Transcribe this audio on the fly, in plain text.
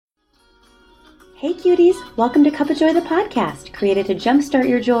Hey cuties, welcome to Cup of Joy, the podcast, created to jumpstart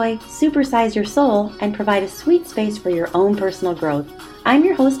your joy, supersize your soul, and provide a sweet space for your own personal growth. I'm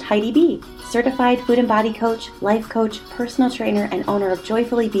your host, Heidi B., certified food and body coach, life coach, personal trainer, and owner of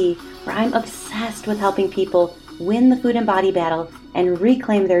Joyfully Be, where I'm obsessed with helping people win the food and body battle and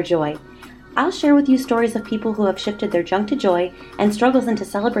reclaim their joy. I'll share with you stories of people who have shifted their junk to joy and struggles into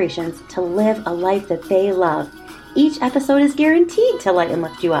celebrations to live a life that they love. Each episode is guaranteed to light and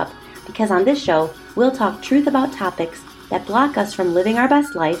lift you up, because on this show, we'll talk truth about topics that block us from living our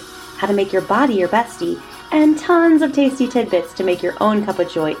best life, how to make your body your bestie, and tons of tasty tidbits to make your own cup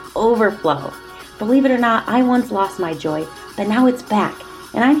of joy overflow. Believe it or not, I once lost my joy, but now it's back,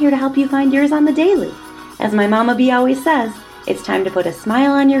 and I'm here to help you find yours on the daily. As my Mama B always says, it's time to put a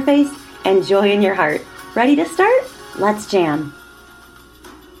smile on your face and joy in your heart. Ready to start? Let's jam.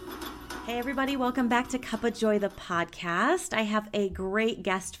 Hey everybody, welcome back to Cup of Joy, the podcast. I have a great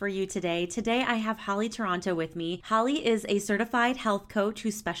guest for you today. Today I have Holly Taranto with me. Holly is a certified health coach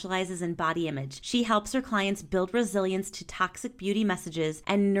who specializes in body image. She helps her clients build resilience to toxic beauty messages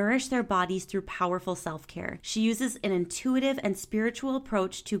and nourish their bodies through powerful self-care. She uses an intuitive and spiritual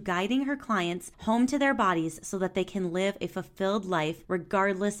approach to guiding her clients home to their bodies so that they can live a fulfilled life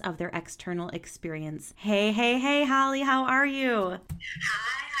regardless of their external experience. Hey, Holly, how are you? Hi,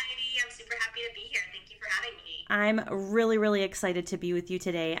 Heidi. I'm super happy to be here. Thank you for having me. I'm really excited to be with you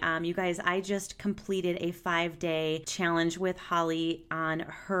today. You guys, I just completed a 5-day challenge with Holly on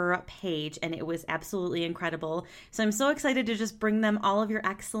her page, and it was absolutely incredible. So I'm so excited to just bring them all of your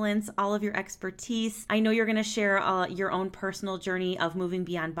excellence, all of your expertise. I know you're going to share your own personal journey of moving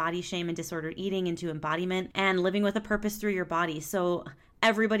beyond body shame and disordered eating into embodiment and living with a purpose through your body. So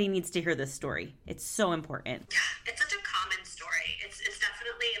everybody needs to hear this story. It's so important. Yeah, it's such a common story. It's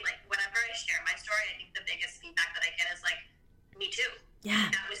definitely like whenever I share my story, I think the biggest feedback that I get is like, me too. Yeah.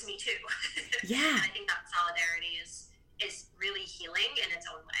 That was me too. Yeah. And I think that solidarity is really healing in its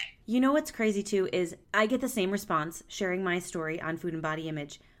own way. You know what's crazy too is I get the same response sharing my story on food and body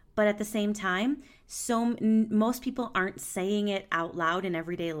image. But at the same time, most people aren't saying it out loud in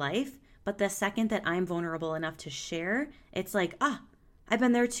everyday life. But the second that I'm vulnerable enough to share, it's like, I've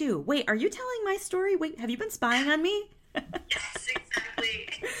been there too. Wait, are you telling my story? Wait, have you been spying on me? Yes, exactly.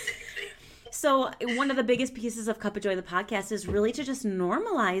 So one of the biggest pieces of Cup of Joy, the podcast, is really to just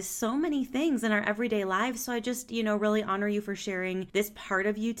normalize so many things in our everyday lives. So I just, really honor you for sharing this part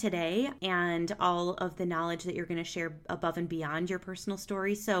of you today and all of the knowledge that you're going to share above and beyond your personal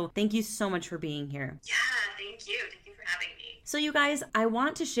story. So thank you so much for being here. Yeah, thank you. Thank you for having me. So you guys, I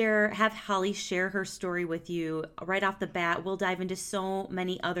want to have Holly share her story with you right off the bat. We'll dive into so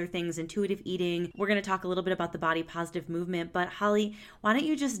many other things, intuitive eating. We're going to talk a little bit about the body positive movement. But Holly, why don't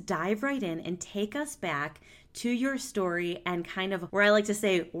you just dive right in and take us back to your story and kind of where I like to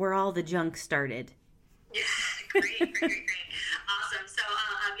say where all the junk started. Yeah, great. Awesome. So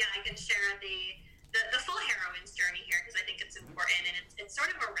I can share the full heroine's journey here because I think it's important, and it's sort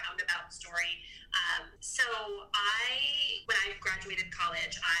of a roundabout story. So when I graduated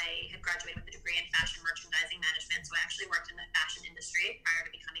college, I had graduated with a degree in fashion merchandising management. So I actually worked in the fashion industry prior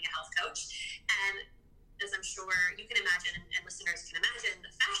to becoming a health coach. And as I'm sure you can imagine, and listeners can imagine,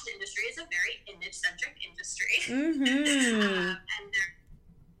 the fashion industry is a very image-centric industry. Mm-hmm. And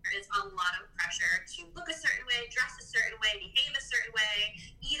there is a lot of pressure to look a certain way, dress a certain way, behave a certain way,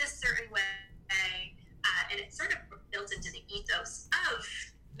 eat a certain way. And it's sort of built into the ethos of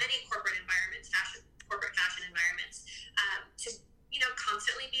many corporate environments, corporate fashion environments, to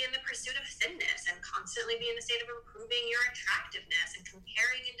constantly be in the pursuit of thinness and constantly be in the state of improving your attractiveness and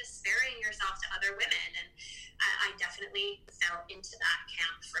comparing and despairing yourself to other women. And I definitely fell into that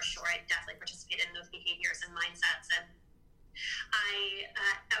camp for sure. I definitely participated in those behaviors and mindsets. And I,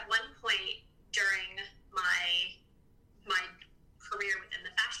 at one point during my career within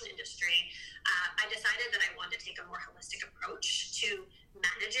the fashion industry, I decided that I wanted to take a more holistic approach to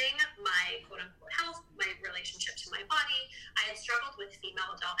managing my quote-unquote health, my relationship to my body. I had struggled with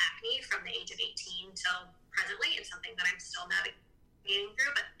female adult acne from the age of 18 till presently. It's something that I'm still navigating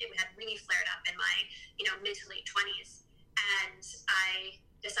through, but it had really flared up in my mid to late 20s. And I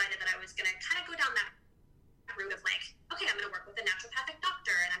decided that I was going to kind of go down that route of like, okay, I'm going to work with a naturopathic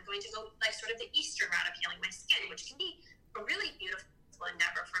doctor, and I'm going to go like sort of the Eastern route of healing my skin, which can be a really beautiful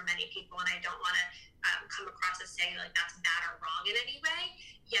endeavor for many people, and I don't want to come across as saying like that's bad or wrong in any way.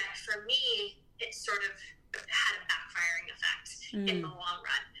 Yet for me, it sort of had a backfiring effect in the long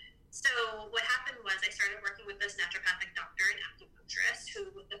run. So what happened was I started working with this naturopathic doctor and acupuncturist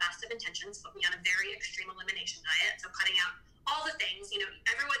who, with the best of intentions, put me on a very extreme elimination diet. So cutting out all the things,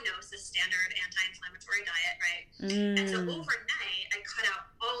 everyone knows the standard anti-inflammatory diet, right? And so overnight, I cut out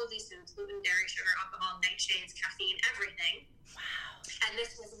all all of these foods: gluten, dairy, sugar, alcohol, nightshades, caffeine, everything. Wow. And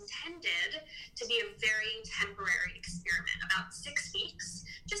this was intended to be a very temporary experiment, about 6 weeks,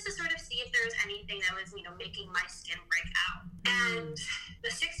 just to sort of see if there was anything that was, making my skin break out. And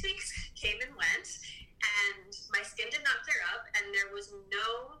the 6 weeks came and went, and my skin did not clear up, and there was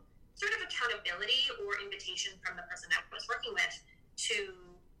no sort of accountability or invitation from the person I was working with to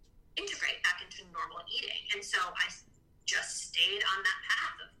integrate back into normal eating. And so I just stayed on that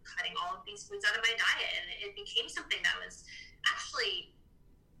path of cutting all of these foods out of my diet, and it became something that was actually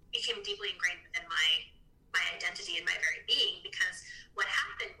became deeply ingrained within my identity and my very being, because what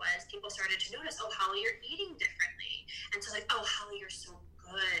happened was people started to notice, oh, Holly, you're eating differently. And so like, oh, Holly, you're so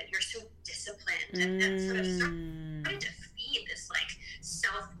good, you're so disciplined. And that sort of started to feed this like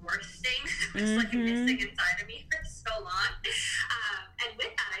self-worth thing that was like missing inside of me for so long. And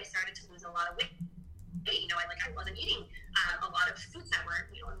with that, I started to lose a lot of weight. I wasn't eating a lot of foods that were,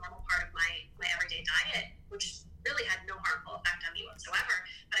 a normal part of my everyday diet, which really had no harmful effect on me whatsoever,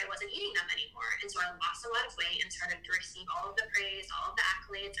 but I wasn't eating them anymore. And so I lost a lot of weight and started to receive all of the praise, all of the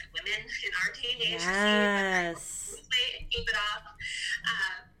accolades that women in our day and age receive, lose weight and keep it off.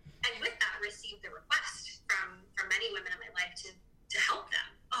 And with that, received the request from many women in my life to help them.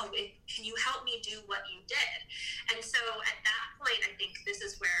 Oh, can you help me do what you did? And so at that point, I think this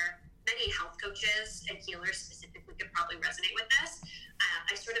is where many health coaches and healers specifically could probably resonate with this.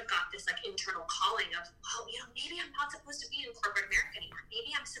 I sort of got this like internal calling of, oh, maybe I'm not supposed to be in corporate America anymore.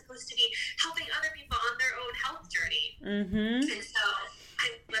 Maybe I'm supposed to be helping other people on their own health journey. And so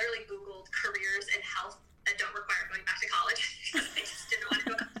I literally Googled careers in health that don't require going back to college because I just didn't want to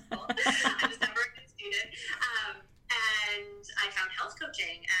go back to school. I was never a good student. And I found health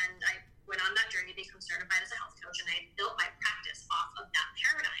coaching, and I went on that journey to become certified as a health coach, and I built my practice off of that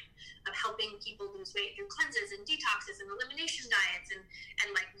paradigm of helping people lose weight through cleanses and detoxes and elimination diets and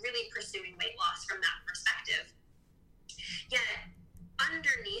like really pursuing weight loss from that perspective. Yet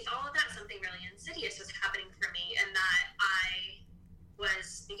underneath all of that, something really insidious was happening for me, and that I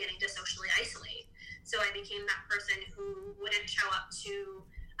was beginning to socially isolate. So I became that person who wouldn't show up to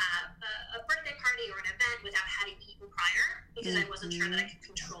a birthday party or an event without having eaten prior, because I wasn't sure that I could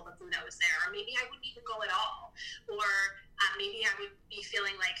control the food that was there. Or maybe I wouldn't even go at all. Or maybe I would be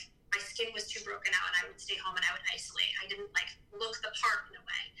feeling like my skin was too broken out and I would stay home and I would isolate. I didn't look the part in a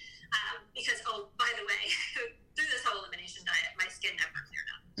way. Because, oh, by the way, through this whole elimination diet, my skin never cleared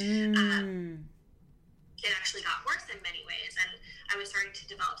up. It actually got worse in many ways. And I was starting to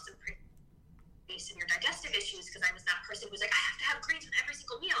develop some pretty severe digestive issues, because I was that person who was like, I have to have greens with every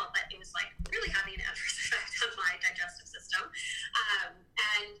single meal, but it was like really having an adverse effect on my digestive system.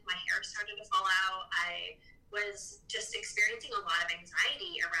 And my hair started to fall out. I was just experiencing a lot of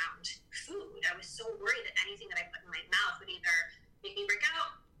anxiety around food. I was so worried that anything that I put in my mouth would either make me break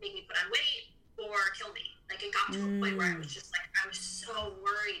out, make me put on weight, or kill me. Like, it got to a point where I was just like, I was so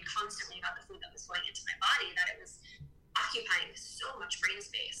worried constantly about the food that was going into my body that it was occupying so much brain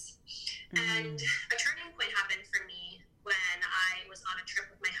space. And a turning point happened for me when I was on a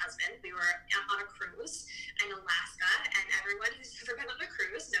trip with my husband. We were on a cruise in Alaska, and everyone who's ever been on a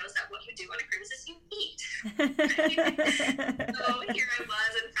cruise knows that what you do on a cruise is you eat. So here I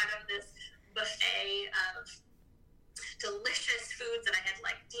was in front of this buffet of delicious foods that I had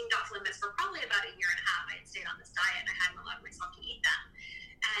deemed off limits for probably about a year and a half. I had stayed on this diet and I hadn't allowed myself to eat them.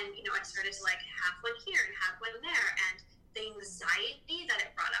 And, I started to have one here and have one there. And the anxiety that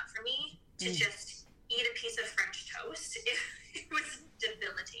it brought up for me to just eat a piece of French toast, it was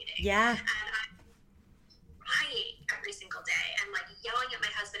debilitating. Yeah. And I'm crying every single day and yelling at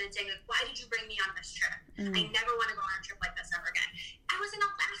my husband and saying, why did you bring me on this trip? I never want to go on a trip like this ever again. I was in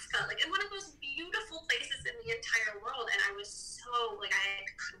Alaska, in one of those beautiful places in the entire world. And I was so, I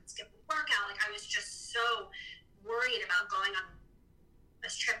couldn't skip a workout. I was just so worried about going on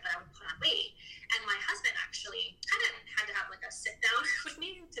this trip that I would put on weight. And my husband actually kind of had to have a sit down with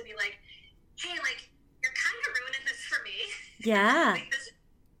me to be like, hey, you're kind of ruining this for me. Yeah. And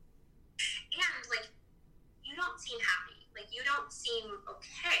you don't seem happy. You don't seem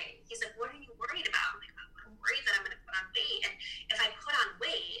okay. He's like, what are you worried about? I'm like, I'm worried that I'm going to put on weight. And if I put on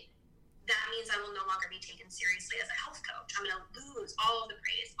weight, that means I will no longer be taken seriously as a health coach. I'm going to lose all of the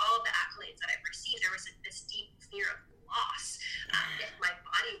praise, all of the accolades that I've received. There was this deep fear of loss if my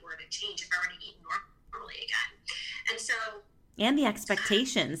body were to change, if I were to eat normally again. And so... And the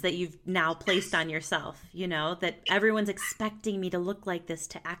expectations that you've now placed on yourself, that everyone's expecting me to look like this,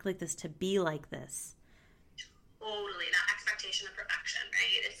 to act like this, to be like this. Totally, that expectation of perfection,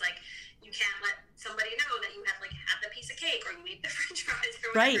 right? It's you can't let somebody know that you have had the piece of cake or you ate the French fries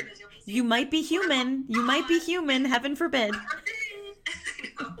or whatever. Right. You might be human. You might be human. Heaven forbid. I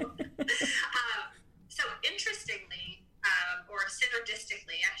know.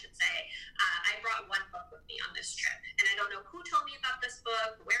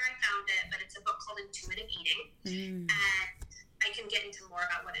 get into more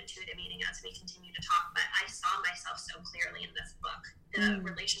about what intuitive eating as we continue to talk, but I saw myself so clearly in this book, the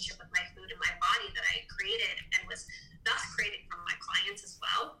relationship with my food and my body that I created and was thus creating from my clients as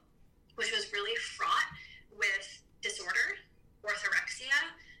well, which was really fraught with disorder, orthorexia,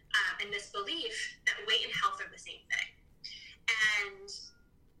 and this belief that weight and health are the same thing. And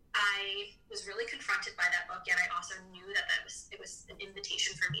I was really confronted by that book, yet I also knew that it was an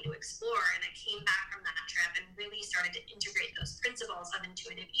invitation for me to explore. And I came back from that trip and really started to integrate those principles of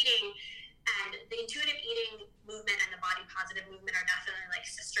intuitive eating. And the intuitive eating movement and the body positive movement are definitely like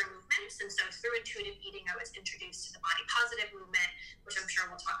sister movements. And so through intuitive eating, I was introduced to the body positive movement, which I'm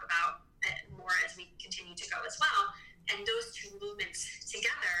sure we'll talk about more as we continue to go as well. And those two movements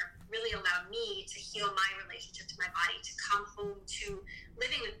together really allowed me to heal my relationship to my body, to come home to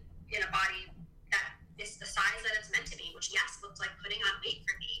living in a body that is the size that it's meant to be, which, yes, looked like putting on weight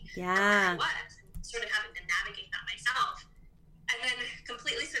for me. Yeah. It was, and sort of having to navigate that myself. And then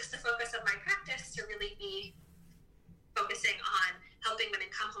completely switch the focus of my practice to really be focusing on helping women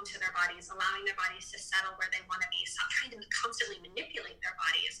come home to their bodies, allowing their bodies to settle where they want to be, stop trying to constantly manipulate their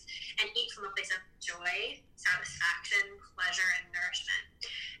bodies, and eat from a place of joy, satisfaction, pleasure, and nourishment.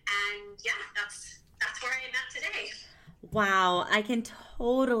 And yeah, that's where I am at today. Wow, I can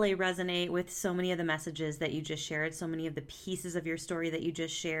totally resonate with so many of the messages that you just shared, so many of the pieces of your story that you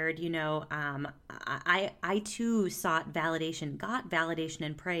just shared. You know, I too got validation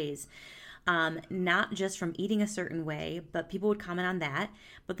and praise, not just from eating a certain way, but people would comment on that.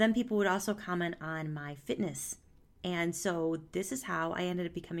 But then people would also comment on my fitness. And so this is how I ended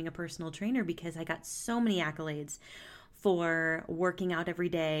up becoming a personal trainer, because I got so many accolades for working out every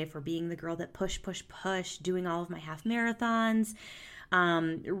day, for being the girl that push, doing all of my half marathons,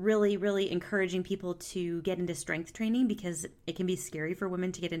 really, really encouraging people to get into strength training, because it can be scary for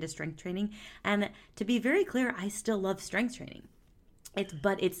women to get into strength training. And to be very clear, I still love strength training.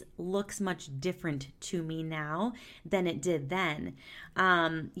 But it looks much different to me now than it did then,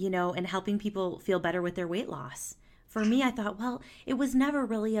 and helping people feel better with their weight loss. For me, I thought, well, it was never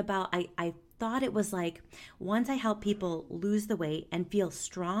really about, I thought it was like, once I help people lose the weight and feel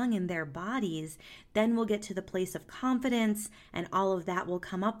strong in their bodies, then we'll get to the place of confidence and all of that will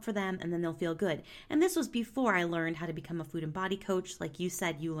come up for them, and then they'll feel good. And this was before I learned how to become a food and body coach. Like you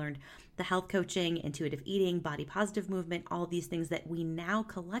said, you learned the health coaching, intuitive eating, body positive movement, all these things that we now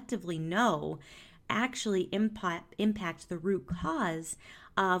collectively know actually impact the root cause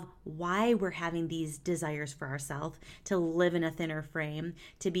of why we're having these desires for ourselves, to live in a thinner frame,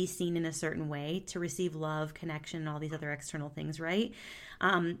 to be seen in a certain way, to receive love, connection, and all these other external things, right?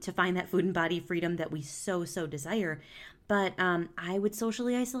 To find that food and body freedom that we so desire. But I would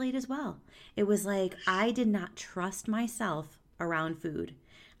socially isolate as well. It was like I did not trust myself around food.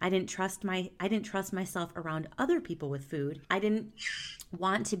 I didn't trust myself around other people with food. I didn't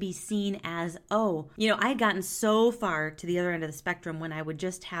want to be seen as, I had gotten so far to the other end of the spectrum when I would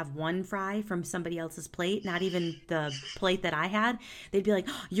just have one fry from somebody else's plate, not even the plate that I had. They'd be like,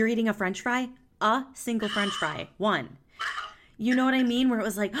 oh, you're eating a French fry? A single French fry, one. You know what I mean? Where it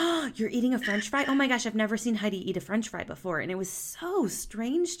was like, oh, you're eating a French fry? Oh my gosh, I've never seen Heidi eat a French fry before. And it was so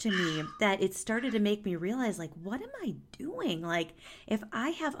strange to me that it started to make me realize, like, what am I doing? Like, if I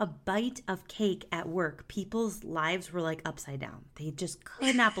have a bite of cake at work, people's lives were like upside down. They just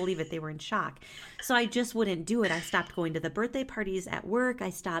could not believe it. They were in shock. So I just wouldn't do it. I stopped going to the birthday parties at work. I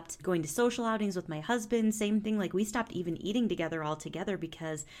stopped going to social outings with my husband. Same thing. Like, we stopped even eating together altogether,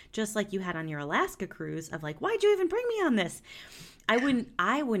 because just like you had on your Alaska cruise of like, why'd you even bring me on this? I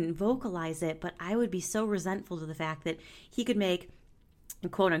wouldn't vocalize it, but I would be so resentful to the fact that he could make,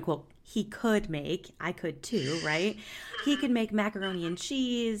 quote unquote, I could too, right? He could make macaroni and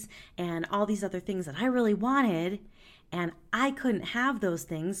cheese and all these other things that I really wanted, and I couldn't have those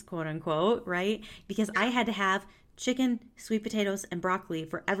things, quote unquote, right? Because I had to have chicken, sweet potatoes, and broccoli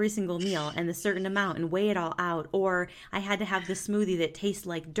for every single meal, and a certain amount, and weigh it all out. Or I had to have the smoothie that tastes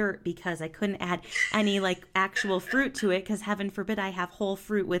like dirt because I couldn't add any like actual fruit to it, because heaven forbid I have whole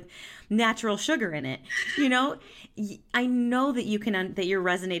fruit with natural sugar in it. You know, I know that that you're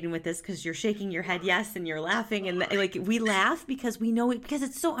resonating with this, because you're shaking your head yes, and you're laughing, and like we laugh because we know it, because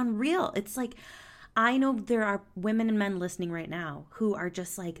it's so unreal. It's like, I know there are women and men listening right now who are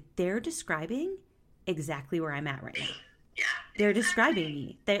just like, they're describing exactly where I'm at right now. Yeah. They're describing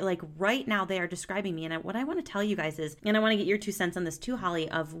me. They're like, right now they are describing me. And what I want to tell you guys is, and I want to get your 2 cents on this too, Holly,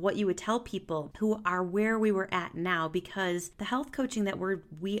 of what you would tell people who are where we were at now, because the health coaching that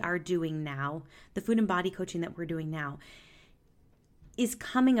we are doing now, the food and body coaching that we're doing now, is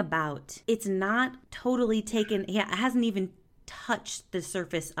coming about. It's not totally taken. Yeah, it hasn't even touch the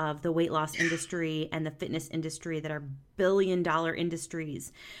surface of the weight loss industry and the fitness industry that are billion-dollar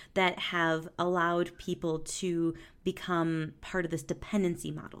industries that have allowed people to become part of this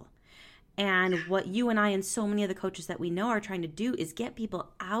dependency model. And what you and I and so many of the coaches that we know are trying to do is get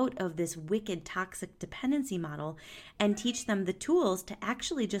people out of this wicked, toxic dependency model and teach them the tools to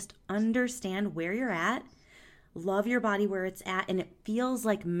actually just understand where you're at, love your body where it's at, and it feels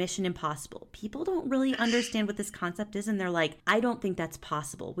like mission impossible. People don't really understand what this concept is, and they're like, I don't think that's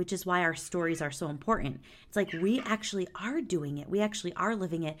possible, which is why our stories are so important. It's like we actually are doing it. We actually are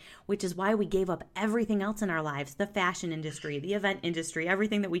living it, which is why we gave up everything else in our lives, the fashion industry, the event industry,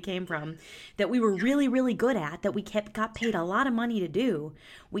 everything that we came from, that we were really, really good at, that we got paid a lot of money to do.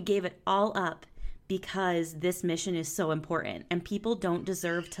 We gave it all up because this mission is so important, and people don't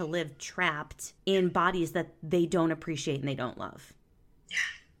deserve to live trapped in bodies that they don't appreciate and they don't love. Yeah,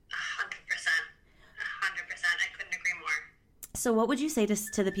 100%. 100%. I couldn't agree more. So what would you say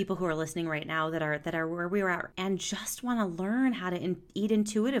to the people who are listening right now that are where we are at and just want to learn how to eat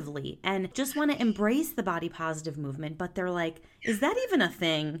intuitively and just want to embrace the body positive movement, but they're like, is that even a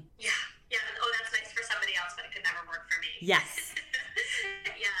thing? Yeah. Oh, that's nice for somebody else, but it could never work for me. Yes.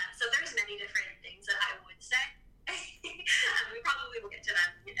 So there's many different things that I would say. We probably will get to them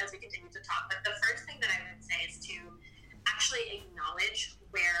as we continue to talk. But the first thing that I would say is to actually acknowledge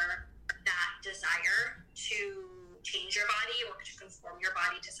where that desire to change your body or to conform your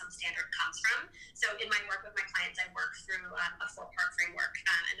body to some standard comes from. So in my work with my clients, I work through a 4-part framework.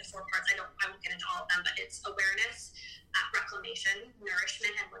 And the 4 parts, I won't get into all of them, but it's awareness, reclamation,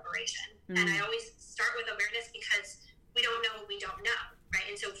 nourishment, and liberation. And I always start with awareness because we don't know what we don't know, right?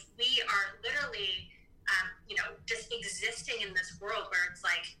 And so if we are literally, just existing in this world where it's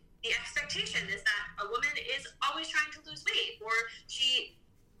like the expectation is that a woman is always trying to lose weight, or she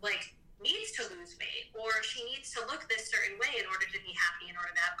needs to lose weight, or she needs to look this certain way in order to be happy, in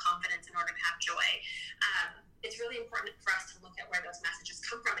order to have confidence, in order to have joy. It's really important for us to look at where those messages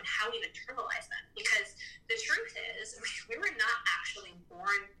come from and how we internalize them, because the truth is we were not actually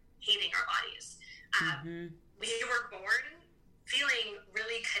born hating our bodies. We were born feeling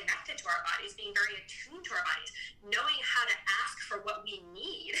really connected to our bodies, being very attuned to our bodies, knowing how to ask for what we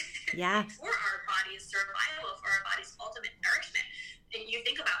need for our body's survival, for our body's ultimate nourishment. And you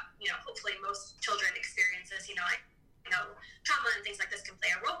think about, hopefully most children experience this, trauma and things like this can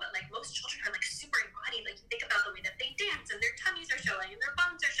play a role, but most children are super embodied. You think about the way that they dance and their tummies are showing and their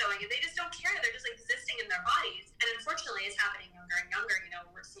bums are showing and they just don't care. They're just existing in their bodies. And unfortunately, it's happening younger and younger.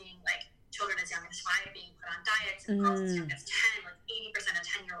 We're seeing children as young as 5 being put on diets, and girls as young as 10. 80% of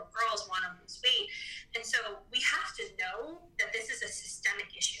 10-year-old girls want to lose weight. And so we have to know that this is a systemic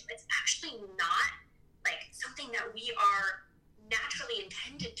issue. It's actually not something that we are naturally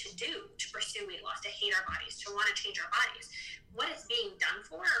intended to do, to pursue weight loss, to hate our bodies, to want to change our bodies. What it's being done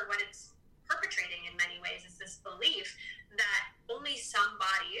for, or what it's perpetrating in many ways, is this belief that only some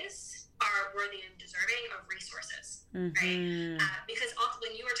bodies are worthy and deserving of resources, right? Because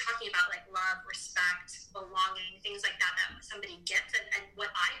when you were talking about love, respect, belonging, things like that somebody gets, and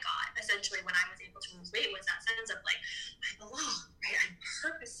what I got essentially when I was able to lose weight was that sense of I belong, right? I'm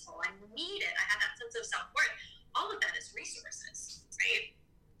purposeful, I'm needed, I have that sense of self-worth. All of that is resources, right?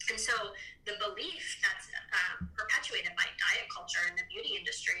 And so the belief that's perpetuated by diet culture and the beauty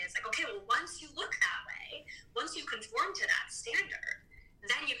industry is okay, well, once you look that way, once you conform to that standard,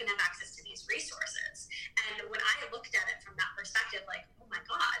 then you can have access to these resources. And when I looked at it from that perspective, oh my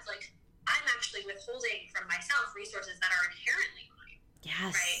God, I'm actually withholding from myself resources that are inherently mine,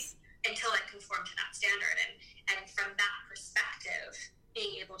 right? Until I conform to that standard. And from that perspective,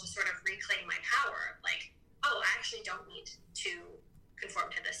 being able to sort of reclaim my power of I actually don't need to conform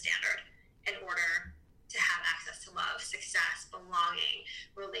to this standard in order to have access to love, success, belonging,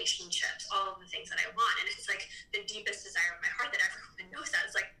 relationships, all of the things that I want. And it's the deepest desire of my heart that everyone knows that.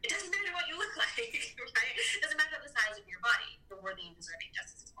 It's it doesn't matter what you look like, right? It doesn't matter the size of your body. You're worthy and deserving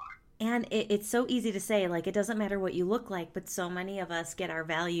just as you are. And it's so easy to say, it doesn't matter what you look like, but so many of us get our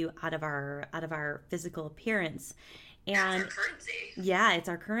value out of our physical appearance. And it's our currency. Yeah, it's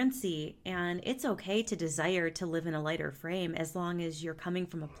our currency. And it's okay to desire to live in a lighter frame as long as you're coming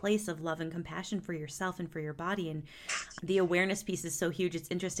from a place of love and compassion for yourself and for your body. And the awareness piece is so huge. It's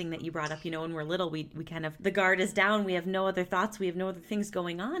interesting that you brought up, when we're little, we kind of, the guard is down. We have no other thoughts. We have no other things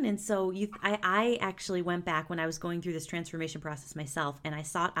going on. And so I actually went back when I was going through this transformation process myself, and I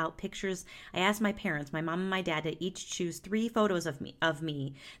sought out pictures. I asked my parents, my mom and my dad, to each choose 3 photos of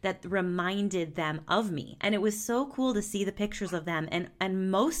me that reminded them of me. And it was so cool cool to see the pictures of them.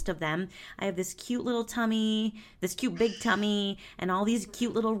 And most of them, I have this cute little tummy, this cute big tummy, and all these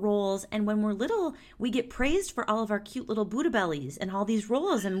cute little rolls. And when we're little, we get praised for all of our cute little Buddha bellies and all these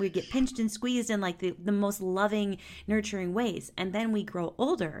rolls, and we get pinched and squeezed in like the most loving, nurturing ways. And then we grow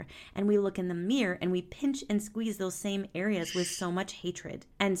older and we look in the mirror and we pinch and squeeze those same areas with so much hatred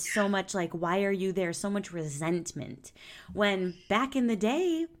and so much like, why are you there? So much resentment. When back in the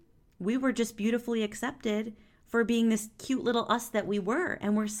day, we were just beautifully accepted for being this cute little us that we were.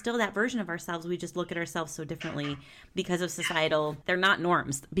 And we're still that version of ourselves. We just look at ourselves so differently because of societal, they're not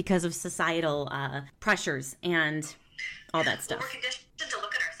norms, because of societal pressures and all that stuff. We're conditioned to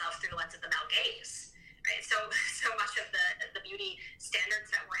look at ourselves through the lens of the male gaze, right? So much of the beauty standards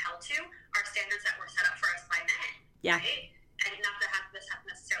that we're held to are standards that were set up for us by men, yeah. Right? And not that this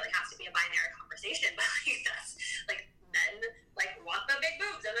necessarily has to be a binary conversation, but like that's like men like want the big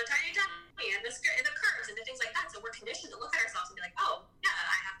boobs and the tiny tummy and the skirt and the curves and the things like that. So we're conditioned to look at ourselves and be like, oh yeah,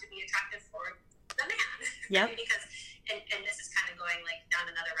 I have to be attractive for the man. Yep. Right? Because and this is kind of going like down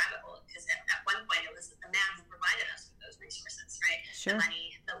another rabbit hole because at one point it was the man who provided us with those resources, right? Sure. The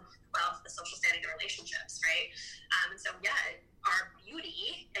money, the wealth, the social standing, the relationships, right? And so yeah, our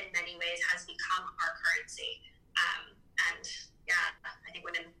beauty in many ways has become our currency. And yeah, I think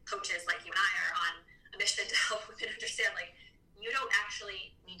women coaches like you and I are on a mission to help women understand, like, you don't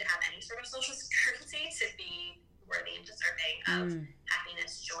actually need to have any sort of social currency to be worthy and deserving of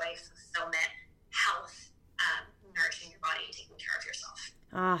happiness, joy, fulfillment, health, nourishing your body and taking care of yourself.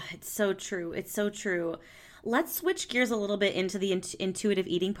 Ah, it's so true. It's so true. Let's switch gears a little bit into the intuitive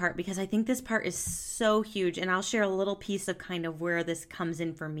eating part, because I think this part is so huge, and I'll share a little piece of kind of where this comes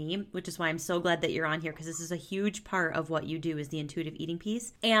in for me, which is why I'm so glad that you're on here, because this is a huge part of what you do is the intuitive eating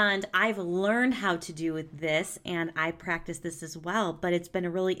piece. And I've learned how to do this, and I practice this as well, but it's been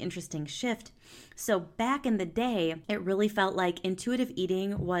a really interesting shift. So back in the day, it really felt like intuitive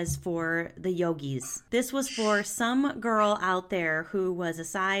eating was for the yogis. This was for some girl out there who was a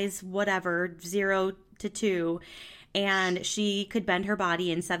size whatever, 0 to 2, and she could bend her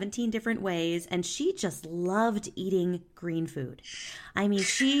body in 17 different ways, and she just loved eating green food. I mean,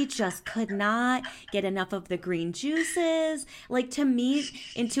 she just could not get enough of the green juices. Like, to me,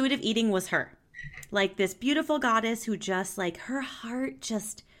 intuitive eating was her. Like this beautiful goddess who just, like, her heart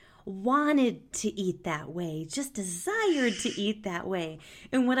just wanted to eat that way, just desired to eat that way.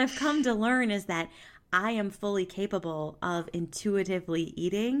 And what I've come to learn is that I am fully capable of intuitively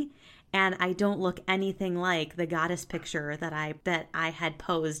eating, and I don't look anything like the goddess picture that I had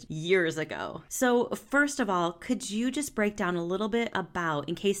posed years ago. So first of all, could you just break down a little bit about,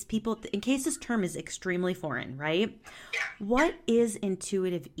 in case this term is extremely foreign, right? What is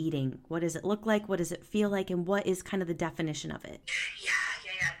intuitive eating? What does it look like? What does it feel like? And what is kind of the definition of it? Yeah.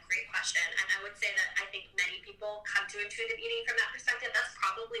 Great question. And I would say that I think many people come to intuitive eating from that perspective. That's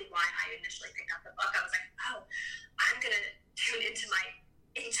probably why I initially picked up the book. I was like, oh, I'm going to tune into my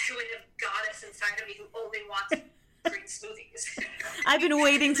intuitive goddess inside of me who only wants green smoothies. I've been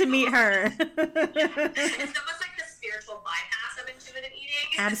waiting to meet her. It's almost like the spiritual bypass of intuitive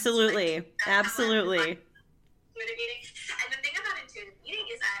eating. Absolutely. Absolutely. Intuitive eating. And the thing about intuitive eating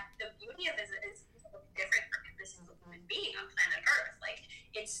is that the beauty of it is different for every single human being on planet Earth. Like,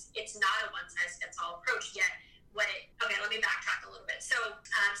 it's not a one-size-fits-all approach, yet okay, let me backtrack a little bit. So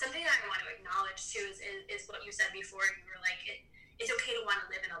something that I want to acknowledge too is what you said before. You were like, it's okay to want to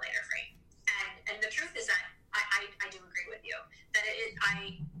live in a lighter frame, and the truth is that I do agree with you that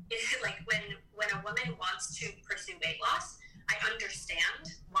like when a woman wants to pursue weight loss, I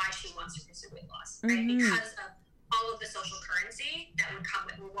understand why she wants to pursue weight loss, right? Mm-hmm. Because of all of the social currency that would come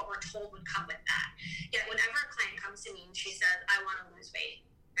with what we're told would come with that. Yet whenever a client comes to me and she says, I want to lose weight,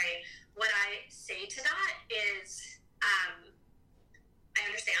 right? What I say to that is, I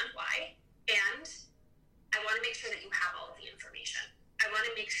understand why, and I want to make sure that you have all of the information. I want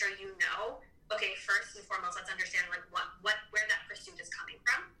to make sure you know, okay, first and foremost, let's understand like where that pursuit is coming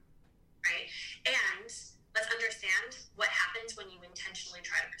from, right? And let's understand what happens when you intentionally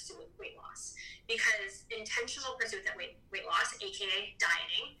try to pursue weight loss. Because intentional pursuit of weight loss, aka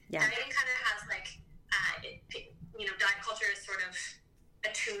dieting, dieting kind of has like, diet culture is sort of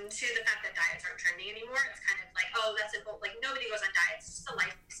attuned to the fact that diets aren't trending anymore. It's kind of like, oh, that's like nobody goes on diets. It's just a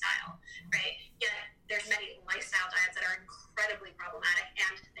lifestyle, right? Yet there's many lifestyle diets that are incredibly problematic,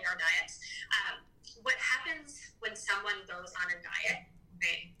 and they are diets. What happens when someone goes on a diet,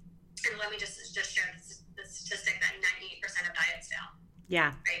 right? And let me just share the statistic that 98% of diets fail.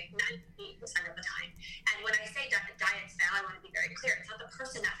 Yeah. Right? 98% of the time. And when I say diets fail, I want to be very clear. It's not the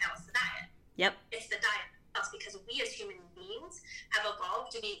person that fails the diet. Yep. It's the diet. Because we as human beings have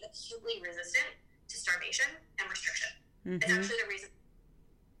evolved to be acutely resistant to starvation and restriction. It's actually the reason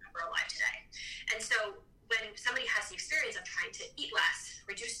we're alive today. And so when somebody has the experience of trying to eat less,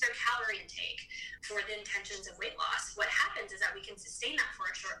 reduce their calorie intake for the intentions of weight loss, what happens is that we can sustain that for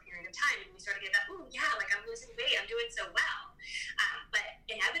a short period of time, and we sort of get that, oh yeah, like I'm losing weight, I'm doing so well. But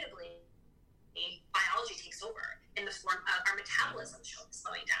inevitably, biology takes over in the form of our metabolism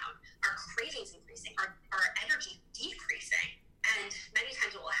slowing down, our cravings increasing, our energy decreasing. And many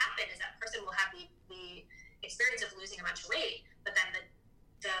times what will happen is that person will have the experience of losing a bunch of weight, but then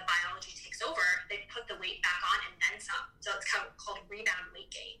the biology takes over, they put the weight back on and then some. So it's called rebound weight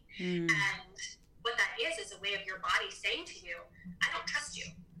gain. And what that is a way of your body saying to you, I don't trust you.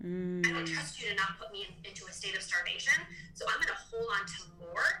 I don't trust you to not put me into a state of starvation. So I'm going to hold on to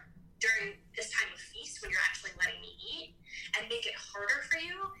more during this time of feast when you're actually letting me eat and make it harder for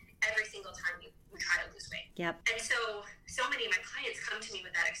you every single time you try to lose weight. Yep. And so many of my clients come to me with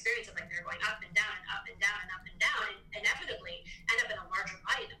that experience of like they're going up and down and up and down and up and down, and inevitably end up in a larger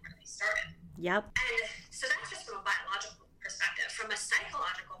body than where they started. Yep. And so that's just from a biological perspective. From a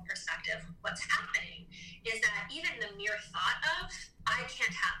psychological perspective, what's happening is that even the mere thought of, I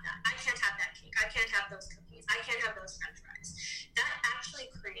can't have that. I can't have that cake. I can't have those cookies. I can't have those French fries. That actually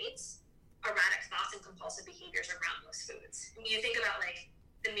creates erratic thoughts and compulsive behaviors around those foods. When you think about like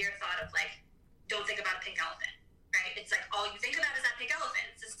the mere thought of like, don't think about a pink elephant, right? It's like all you think about is that pink elephant.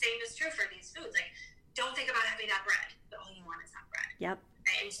 It's the same is true for these foods. Like, don't think about having that bread, but all you want is that bread. Yep.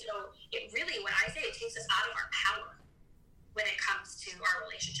 Right? And so it really, when I say it takes us out of our power when it comes to our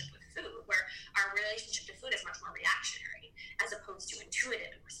relationship with food, where our relationship to food is much more reactionary as opposed to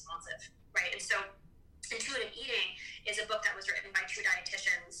intuitive and responsive, right? And so Intuitive Eating is a book that was written by two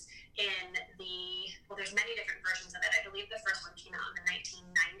dietitians in there's many different versions of it. I believe the first one came out in the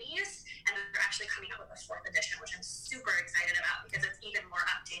 1990s, and they're actually coming out with a fourth edition, which I'm super excited about because it's even more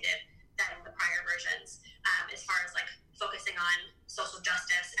updated than the prior versions, as far as like focusing on social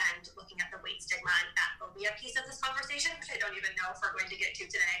justice and looking at the weight stigma and fat phobia piece of this conversation, which I don't even know if we're going to get to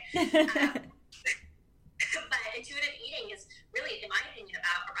today. But intuitive eating is really, in my opinion,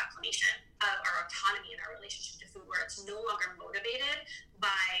 about a reclamation of our autonomy and our relationship to food, where it's no longer motivated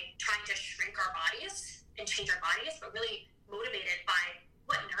by trying to shrink our bodies and change our bodies, but really motivated by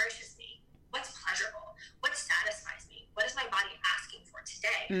what nourishes me, what's pleasurable, what satisfies me, what is my body asking for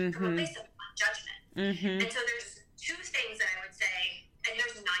today, from a place of judgment. And so there's two things that I would say, and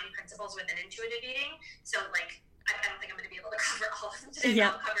there's 9 principles within intuitive eating. So like, I don't think I'm going to be able to cover all of them today. Yep.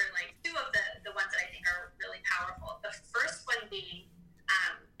 I'll cover like 2 of the ones that I think are really powerful. The first one being,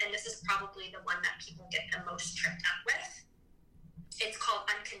 and this is probably the one that people get the most tripped up with, it's called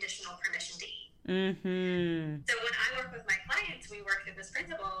unconditional permission to eat. So when I work with my clients, we work through this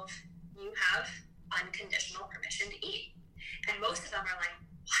principle of you have unconditional permission to eat. And most of them are like,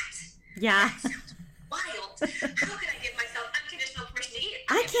 what? Yeah. That sounds wild. How could I give myself unconditional permission to eat?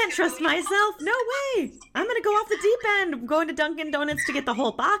 I can't trust myself. No way. I'm going to go off the deep end. I'm going to Dunkin' Donuts to get the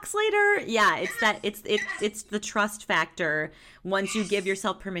whole box later. Yeah, it's the trust factor. Once you give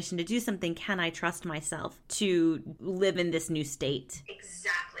yourself permission to do something, can I trust myself to live in this new state?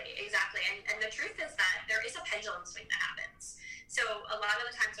 Exactly. And the truth is that there is a pendulum swing that happens. So a lot of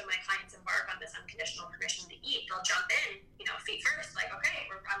the times when my clients embark on this unconditional permission to eat, they'll jump in, feet first, like, okay,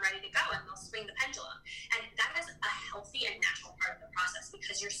 I'm ready to go, and they'll swing the pendulum. And that is a healthy and natural part of the process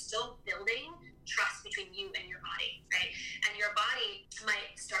because you're still building trust between you and your body, right? And your body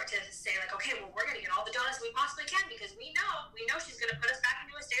might start to say like, okay, well, we're going to get all the donuts we possibly can because we know she's going to put us back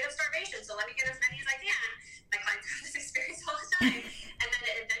into a state of starvation, so let me get as many as I can. My clients have this experience all the time. And then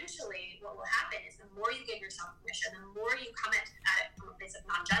eventually what will happen is the more you give yourself permission, the more you come at it from a place of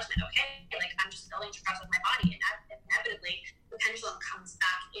non-judgment, okay? Like, I'm just building trust with my body, and inevitably the pendulum comes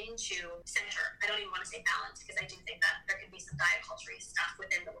back into center. I don't even want to say balance because I do think that there can be some diet culture stuff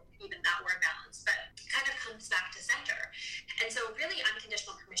within even that word balance, but it kind of comes back to center. And so really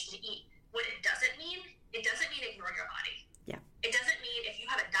unconditional permission to eat, what it doesn't mean ignore your body. Yeah. It doesn't mean if you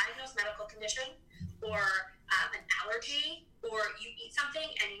have a diagnosed medical condition or an allergy or you eat something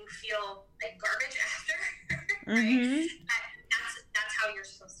and you feel like garbage after, right? That's how you're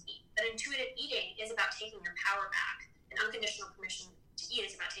supposed to eat. But intuitive eating is about taking your power back. And unconditional permission to eat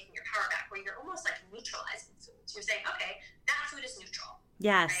is about taking your power back, where you're almost like neutralizing foods. You're saying, okay, that food is neutral.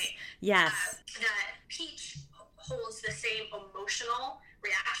 Yes. Right? Yes. That peach holds the same emotional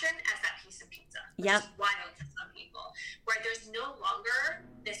reaction as that piece of pizza. Yep. Which is wild to some people, where there's no longer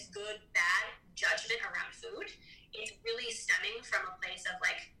this good, bad judgment around food. It's really stemming from a place of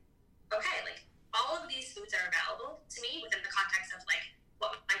like, okay, like all of these foods are available to me within the context of like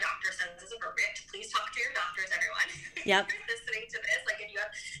what my doctor says is appropriate. Please talk to your doctors, everyone. Yep. If you're listening to this, like if you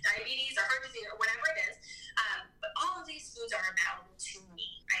have diabetes or heart disease or whatever it is,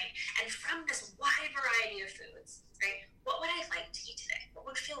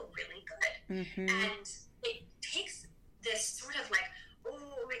 And it takes this sort of like,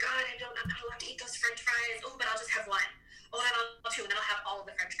 oh my God, I'm not allowed to eat those French fries. Oh, but I'll just have one. Oh, I'll have two, and then I'll have all of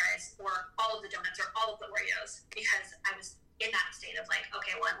the French fries or all of the donuts or all of the Oreos, because I was in that state of like,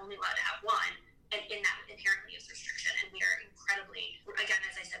 okay, well, I'm only allowed to have one. And in that inherently is restriction. And we are incredibly, again,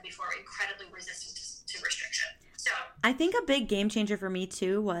 as I said before, incredibly resistant to restriction. So I think a big game changer for me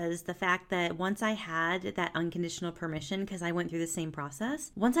too was the fact that once I had that unconditional permission, because I went through the same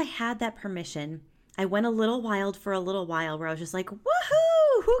process, once I had that permission, I went a little wild for a little while where I was just like,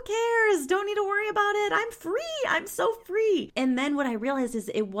 woohoo, who cares? Don't need to worry about it. I'm free. I'm so free. And then what I realized is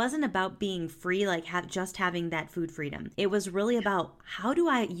it wasn't about being free, like just having that food freedom. It was really about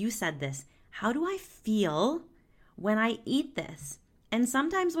you said this, how do I feel when I eat this? And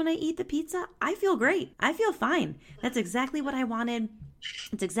sometimes when I eat the pizza, I feel great. I feel fine. That's exactly what I wanted.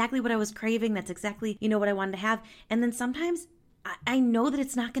 It's exactly what I was craving. That's exactly, what I wanted to have. And then sometimes I know that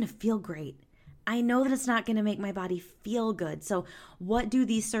it's not going to feel great. I know that it's not going to make my body feel good. So what do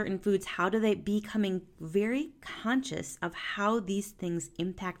these certain foods, how do they becoming very conscious of how these things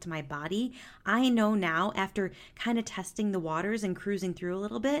impact my body? I know now, after kind of testing the waters and cruising through a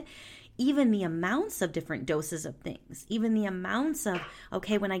little bit, even the amounts of different doses of things, even the amounts of,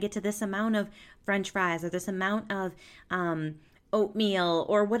 okay, when I get to this amount of French fries or this amount of oatmeal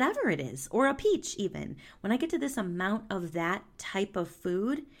or whatever it is, or a peach even, when I get to this amount of that type of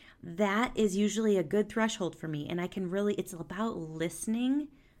food, that is usually a good threshold for me. And I can really, it's about listening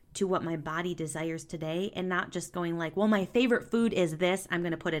to what my body desires today and not just going like, well, my favorite food is this, I'm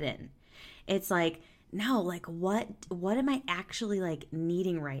going to put it in. It's like, no, like what am I actually like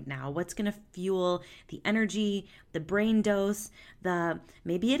needing right now? What's going to fuel the energy, the brain dose,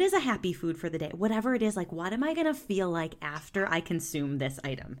 maybe it is a happy food for the day, whatever it is, like what am I going to feel like after I consume this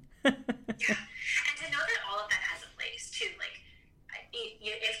item? Yeah. And to know that all of that has a place too, like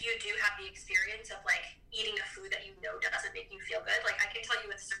if you do have the experience of like eating a food that doesn't make you feel good, like I can tell you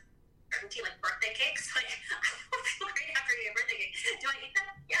with certainty, like birthday cakes, like I don't feel great after eating a birthday cake. Do I eat them?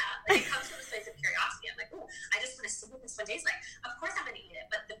 Yeah. Like it comes from this place of curiosity. I'm like, oh, I just want to see what this one tastes like. Of course I'm going to eat it.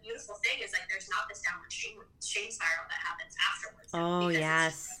 But the beautiful thing is like there's not this downward shame spiral that happens afterwards. Oh,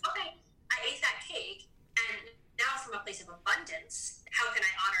 yes. Like, okay, I ate that cake, and now from a place of abundance, how can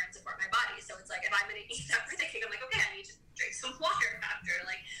I honor and support my body? So it's like if I'm going to eat that birthday cake, I'm like, okay, I need to drink some water after,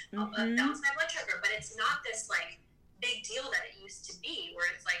 like balance my blood sugar. But it's not this like big deal that it used to be, where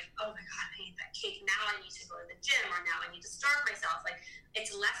it's like, oh my God, I ate that cake, now I need to go to the gym, or now I need to starve myself. Like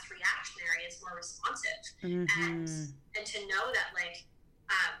it's less reactionary, it's more responsive. And to know that like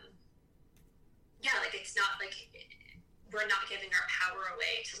like it's not like we're not giving our power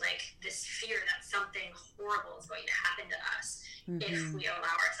away to like this fear that something horrible is going to happen to us if we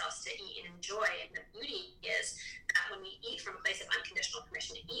allow ourselves to eat and enjoy. And the beauty is that when we eat from a place of unconditional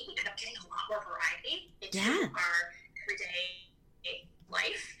permission to eat, we end up getting a lot more variety into our everyday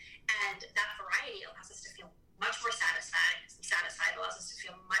life, and that variety allows us to feel much more satisfied, allows us to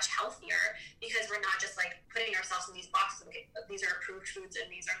feel much healthier, because we're not just like putting ourselves in these boxes of, okay, these are approved foods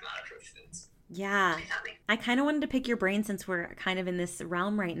and these are not approved foods. Yeah. I kind of wanted to pick your brain, since we're kind of in this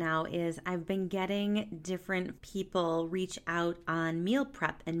realm right now, is I've been getting different people reach out on meal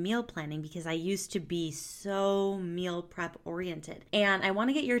prep and meal planning, because I used to be so meal prep oriented. And I want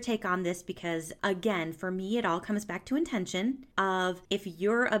to get your take on this, because again, for me, it all comes back to intention of if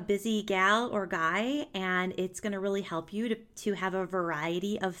you're a busy gal or guy and it's going to really help you to have a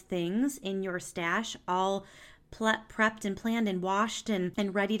variety of things in your stash, all prepped and planned and washed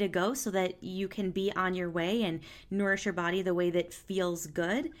and ready to go, so that you can be on your way and nourish your body the way that feels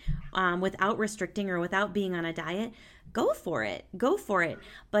good, without restricting or without being on a diet. Go for it.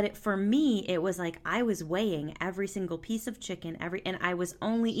 But for me, it was like I was weighing every single piece of chicken, and I was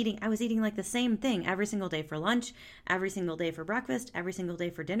eating like the same thing every single day for lunch, every single day for breakfast, every single day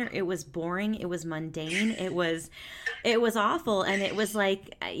for dinner. It was boring. It was mundane. It was awful. And it was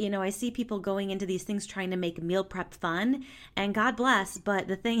like, I see people going into these things trying to make meal prep fun, and God bless. But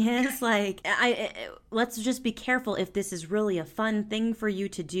the thing is, like, let's just be careful if this is really a fun thing for you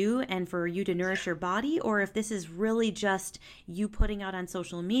to do and for you to nourish your body, or if this is really just you putting out on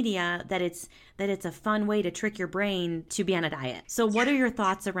social media that it's a fun way to trick your brain to be on a diet. So what are your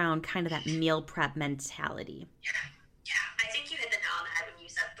thoughts around kind of that meal prep mentality? Yeah. I think you hit the nail on the head when you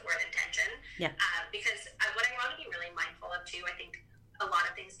said the word intention. Yeah. Because what I want to be really mindful of too, I think a lot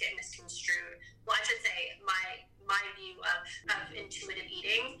of things get misconstrued. Well, I should say my view of intuitive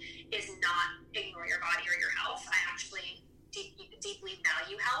eating is not ignore your body or your health. I actually deeply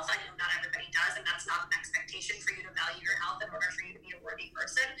value health. I know not everybody does, and that's not an expectation for you to value your health in order for you to be a worthy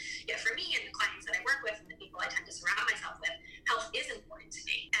person. Yet for me and the clients that I work with and the people I tend to surround myself with, health is important to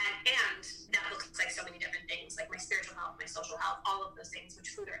me. And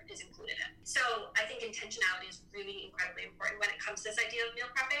idea of meal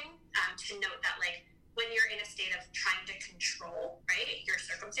prepping, to note that like when you're in a state of trying to control, right, your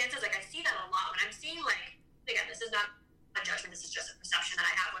circumstances, like I see that a lot when I'm seeing like, again, this is not a judgment, this is just a perception that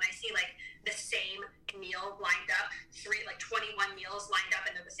I have when I see like the same meal lined up, 21 meals lined up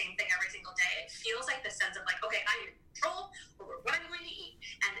and they're the same thing every single day. It feels like the sense of like, okay, I'm in control over what I'm going to eat.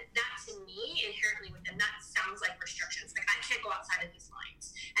 And that to me, inherently within that sounds like restrictions. Like I can't go outside of these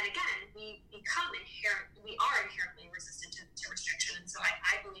lines. And again, we are inherently resistant to restriction. And so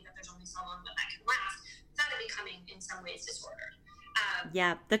I believe that there's only so long that can last without it becoming in some ways disordered.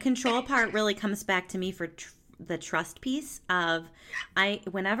 Yeah, the control part really comes back to me for the trust piece of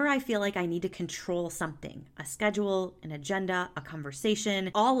whenever I feel like I need to control something, a schedule, an agenda, a conversation,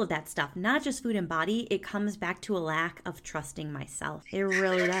 all of that stuff, not just food and body, it comes back to a lack of trusting myself. It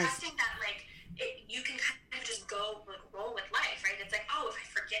really does. Trusting that you can kind of just go roll with life, right? It's like, oh, if I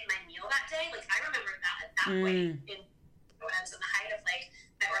forget my meal that day, like I remember that way when I was in the height of like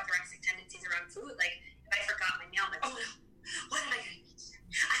my orthorexic tendencies around food, like if I forgot my meal, I'm like, oh no, what am I going to eat?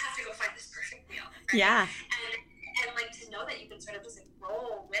 I have to go find this perfect meal. Right? Yeah. And like to know that you can sort of just like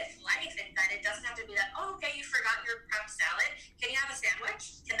roll with life and that it doesn't have to be that, oh, okay, you forgot your prepped salad. Can you have a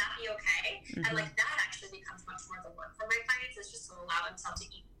sandwich? Can that be okay? Mm-hmm. And like that actually becomes much more the work for my clients is just to allow themselves to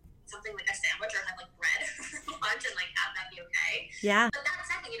eat something like a sandwich or have like bread for lunch and like have that be okay. Yeah. But that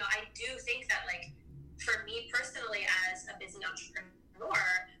said, I do think that like for me personally as a busy entrepreneur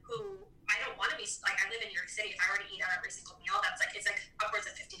who I don't want to be like, I live in New York City. If I were to eat out every single meal, it's like upwards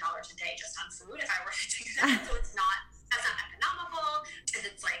of $50 a day just on food if I were to do that. So that's not economical. And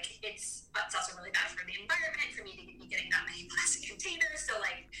it's like, it's also really bad for the environment for me to be getting that many plastic containers. So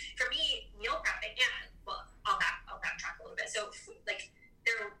like for me, meal prepping, I'll backtrack a little bit. So like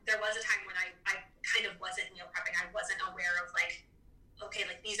there was a time when I kind of wasn't meal prepping. I wasn't aware of like, okay,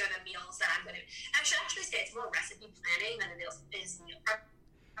 like these are the meals that I'm going to, and I should actually say it's more recipe planning than it is meal prepping.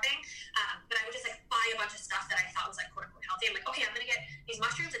 But I would just like buy a bunch of stuff that I thought was like quote unquote healthy. I'm like, okay, I'm gonna get these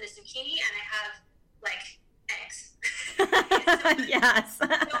mushrooms and this zucchini, and I have like eggs. Yes. No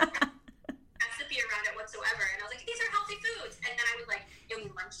recipe around it whatsoever, and I was like, these are healthy foods. And then I would like it'll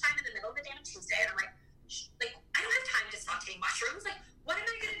be lunchtime in the middle of the day on a Tuesday, and I'm like I don't have time to saute mushrooms. Like, what am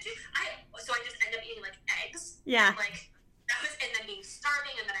I gonna do? So I just end up eating like eggs. Yeah. And, like and then being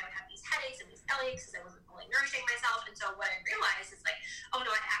starving, and then I would have these headaches and these bellies because I wasn't fully nourishing myself. And so what I realized is like, oh no,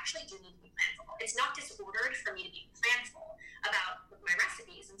 I actually do need to be planful. It's not disordered for me to be planful about my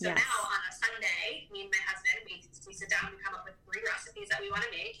recipes. And so now on a Sunday, me and my husband, we sit down and we come up with 3 recipes that we want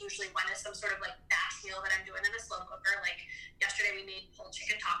to make. Usually one is some sort of like batch meal that I'm doing in a slow cooker. Like yesterday we made pulled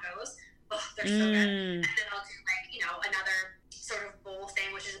chicken tacos. Oh, they're so good. And then I'll do like, another sort of bowl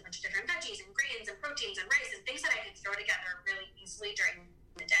thing, which is a bunch of different veggies and grains and proteins and rice and things that I can throw together really easily during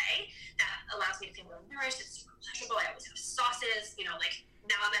the day that allows me to feel really nourished. It's super pleasurable. I always have sauces, like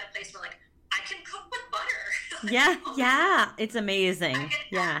now I'm at a place where like I can cook with butter. Yeah. It's amazing. I can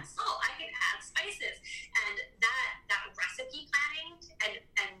add salt, I can add spices, and that recipe planning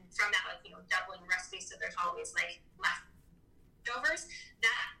and from that, like, doubling recipes so there's always like leftovers.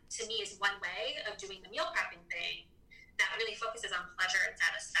 That to me is one way of doing the meal prepping thing that really focuses on pleasure and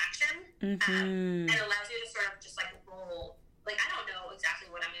satisfaction, and allows you to sort of just like roll. Like, I don't know exactly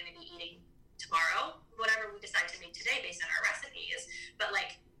what I'm going to be eating tomorrow, whatever we decide to make today based on our recipes, but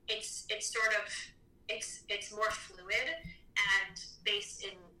like it's sort of it's more fluid and based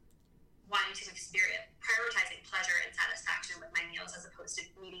in wanting to experience prioritizing pleasure and satisfaction with my meals as opposed to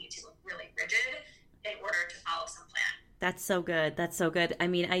needing it to look really rigid in order to follow some plan. That's so good. That's so good. I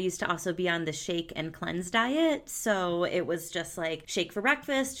mean, I used to also be on the shake and cleanse diet. So it was just like shake for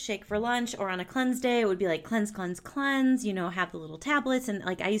breakfast, shake for lunch, or on a cleanse day, it would be like cleanse, have the little tablets. And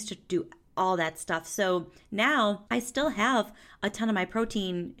like I used to do all that stuff. So now I still have a ton of my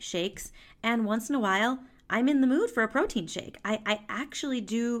protein shakes. And once in a while, I'm in the mood for a protein shake. I actually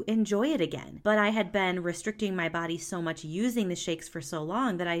do enjoy it again. But I had been restricting my body so much using the shakes for so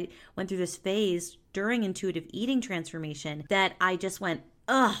long that I went through this phase during intuitive eating transformation that I just went,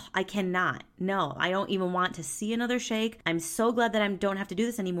 I cannot. No, I don't even want to see another shake. I'm so glad that I don't have to do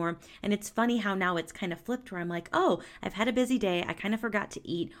this anymore. And it's funny how now it's kind of flipped where I'm like, I've had a busy day. I kind of forgot to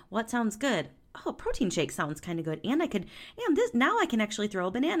eat. What sounds good? Protein shake sounds kind of good. And now I can actually throw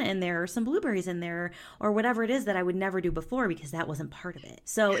a banana in there or some blueberries in there or whatever it is that I would never do before because that wasn't part of it.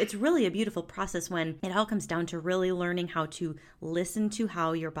 So it's really a beautiful process when it all comes down to really learning how to listen to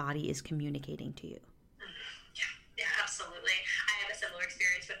how your body is communicating to you. Yeah, absolutely. I had a similar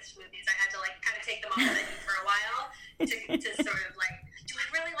experience with the smoothies. I had to like kind of take them off the menu for a while to sort of like, do I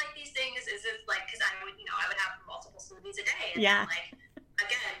really like these things? Is it like, because I would have multiple smoothies a day. And then, like,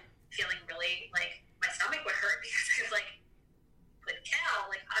 again, feeling really like my stomach would hurt because I was like put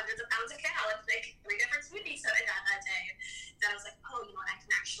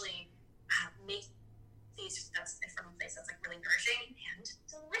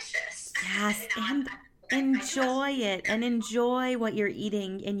it and enjoy what you're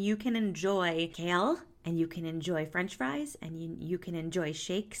eating. And you can enjoy kale, and you can enjoy French fries, and you can enjoy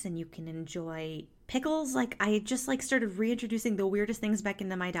shakes, and you can enjoy pickles. Like, I just like started reintroducing the weirdest things back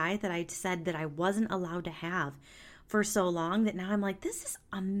into my diet that I said that I wasn't allowed to have for so long, that now I'm like, this is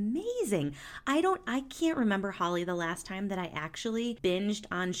amazing. I can't remember, Holly, the last time that I actually binged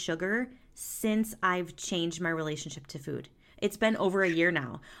on sugar since I've changed my relationship to food. It's been over a year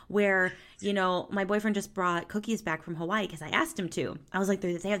now, where, my boyfriend just brought cookies back from Hawaii because I asked him to. I was like,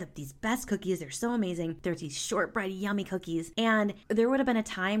 they have these best cookies. They're so amazing. They're these shortbread, yummy cookies. And there would have been a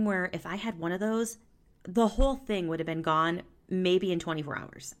time where if I had one of those, the whole thing would have been gone maybe in 24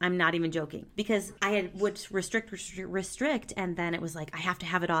 hours. I'm not even joking, because I would restrict, and then it was like, I have to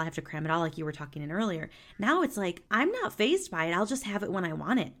have it all. I have to cram it all, like you were talking in earlier. Now it's like, I'm not fazed by it. I'll just have it when I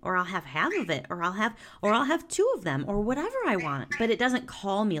want it, or I'll have half of it, or I'll have two of them, or whatever I want. But it doesn't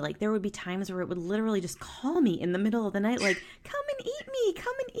call me. Like, there would be times where it would literally just call me in the middle of the night, like, come and eat me,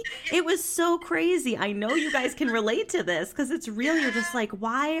 come and eat. It was so crazy. I know you guys can relate to this, because it's real. You're just like,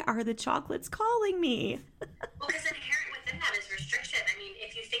 why are the chocolates calling me? Well, because inherent within that is restriction. I mean,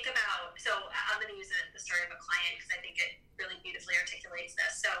 if you think about, so I'm going to use the story of a client because I think it really beautifully articulates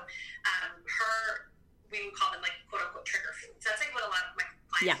this. So we would call them like quote unquote trigger foods. That's like what a lot of my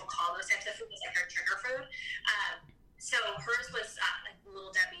clients will call those types of foods, like their trigger food. So hers was like Little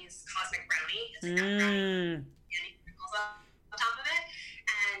Debbie's Cosmic Brownie. It's like that brownie candy sprinkles on top of it.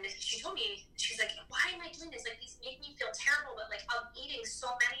 And she told me, she's like, why am I doing this? Like, these make me feel terrible, but like, I'm eating so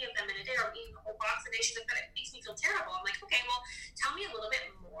many of them in a day, or I'm eating a whole box a day. She's like, but it makes me feel terrible. I'm like, okay, well, tell me a little bit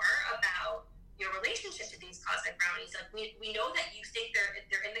more about your relationship to these Cosmic Brownies. Like, we know that you think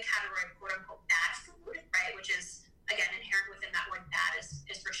they're in the category of quote unquote bad food, right? Which is, again, inherent within that word bad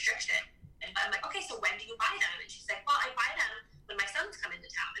is restriction. And I'm like, okay, so when do you buy them? And she's like, well, I buy them when my sons come into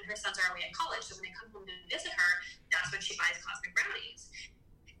town, and her sons are away at college. So when they come home to visit her, that's when she buys Cosmic Brownies.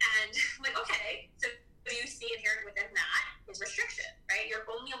 And I'm like, okay, so you see inherent within that is restriction, right? You're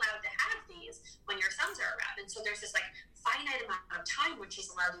only allowed to have these when your sons are around. And so there's this like finite amount of time when she's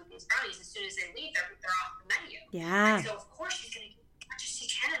allowed to eat these brownies. As soon as they leave, they're off the menu. Yeah. And so of course she's going to get as much as she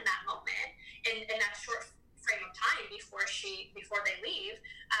can in that moment, in that short frame of time before they leave,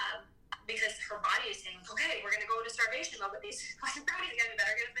 because her body is saying, okay, we're going to go into starvation mode with these cosmic brownies again. We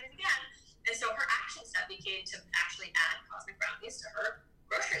better get them again. And so her action step became to actually add cosmic brownies to her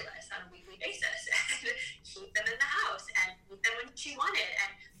grocery list on a weekly basis and keep them in the house and eat them when she wanted.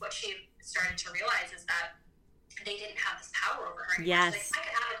 And what she started to realize is that they didn't have this power over her anymore. Yes. Like,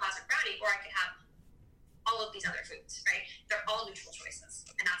 I could have a Cosmic Brownie, or I could have all of these other foods, right? They're all neutral choices.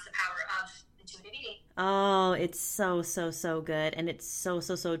 And that's the power of intuitive eating. Oh, it's so, so, so good. And it's so,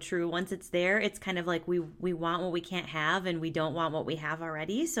 so, so true. Once it's there, it's kind of like we want what we can't have, and we don't want what we have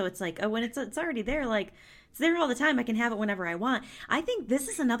already. So it's like, oh, when it's already there, like, it's there all the time. I can have it whenever I want. I think this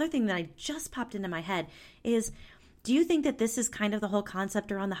is another thing that I just popped into my head is, do you think that this is kind of the whole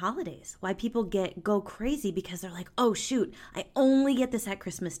concept around the holidays? Why people go crazy because they're like, oh shoot, I only get this at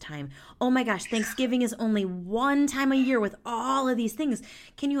Christmas time. Oh my gosh, Thanksgiving is only one time a year with all of these things.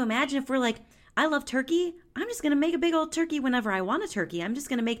 Can you imagine if we're like, I love turkey, I'm just going to make a big old turkey whenever I want a turkey. I'm just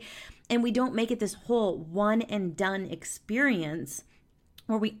going to make, and we don't make it this whole one and done experience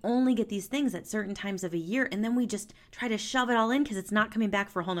where we only get these things at certain times of a year, and then we just try to shove it all in because it's not coming back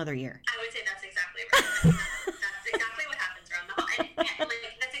for a whole nother year. I would say that's exactly right. That's exactly what happens around the holidays.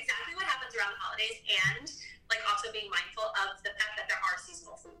 That's exactly what happens around the holidays, and like also being mindful of the fact that there are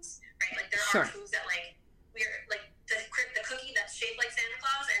seasonal foods, right? Like there are foods that like we're like the cookie that's shaped like Santa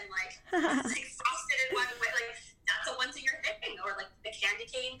Claus and like frosted in one way, like that's a once a year thing, or like the candy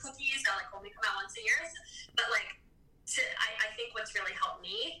cane cookies that like only come out once a year. But like I think what's really helped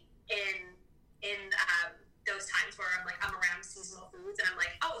me in those times where I'm around seasonal foods and I'm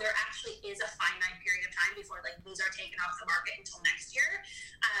like, oh, there actually is a finite period of time before like these are taken off the market until next year,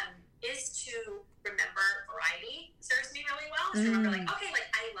 is to remember variety serves me really well. So remember like, okay, like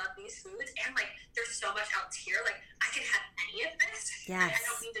I love these foods and like there's so much else here, like I can have any of this. Yes. Like, I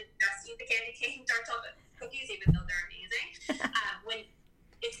don't need to just eat the candy cane dark chocolate cookies, even though they're amazing. When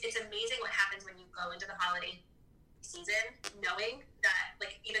it's amazing what happens when you go into the holiday season knowing that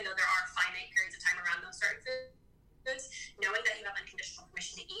like even though there are finite periods of time around those certain foods, knowing that you have unconditional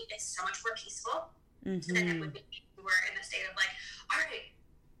permission to eat is so much more peaceful than it would be if you were in a state of like, all right,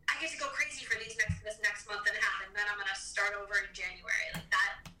 I get to go crazy for this next month and a half, and then I'm gonna start over in January. Like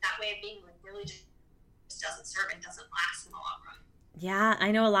that way of being like really just doesn't serve and doesn't last in the long run. Yeah,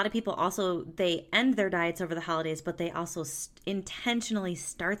 I know a lot of people also, they end their diets over the holidays, but they also intentionally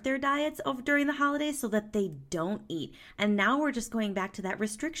start their diets during the holidays so that they don't eat. And now we're just going back to that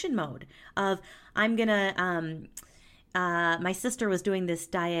restriction mode of I'm going to my sister was doing this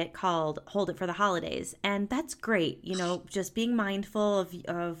diet called Hold It for the Holidays, and that's great. Just being mindful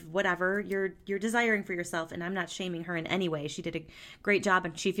of whatever you're desiring for yourself. And I'm not shaming her in any way. She did a great job,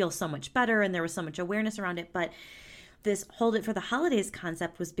 and she feels so much better, and there was so much awareness around it. But this Hold It for the Holidays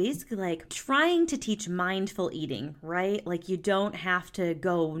concept was basically like trying to teach mindful eating, right? Like you don't have to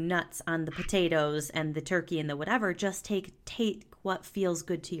go nuts on the potatoes and the turkey and the whatever. Just take what feels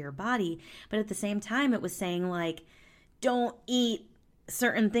good to your body. But at the same time, it was saying like, don't eat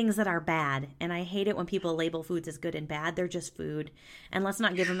certain things that are bad. And I hate it when people label foods as good and bad. They're just food. And let's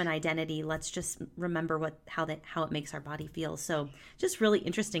not give them an identity. Let's just remember how it makes our body feel. So just really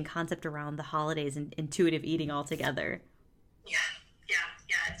interesting concept around the holidays and intuitive eating altogether. Yeah.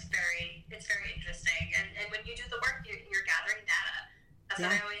 It's very interesting. And when you do the work, you're gathering data. That's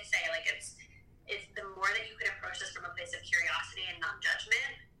what I always say. Like it's the more that you can approach this from a place of curiosity and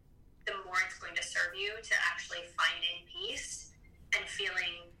non-judgment, the more it's going to serve you to actually finding peace and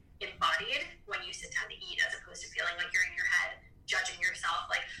feeling embodied when you sit down to eat, as opposed to feeling like you're in your head judging yourself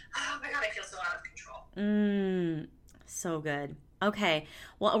like, oh my God, I feel so out of control. So good. Okay,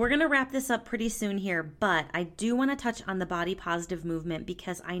 well, we're going to wrap this up pretty soon here, but I do want to touch on the body positive movement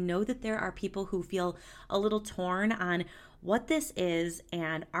because I know that there are people who feel a little torn on what this is,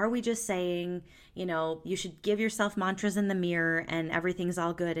 and are we just saying, you should give yourself mantras in the mirror and everything's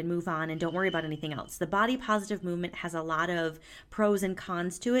all good and move on and don't worry about anything else. The body positive movement has a lot of pros and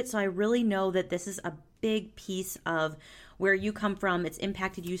cons to it, so I really know that this is a big piece of where you come from. It's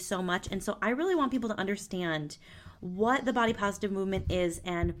impacted you so much, and so I really want people to understand what the body positive movement is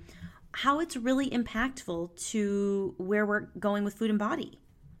and how it's really impactful to where we're going with food and body.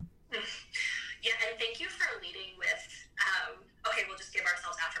 Yeah, and thank you for leading with, we'll just give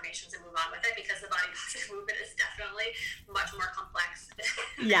ourselves affirmations and move on with it, because the body positive movement is definitely much more complex than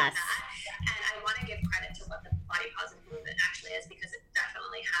yes. that. And I want to give credit to what the body positive movement actually is, because it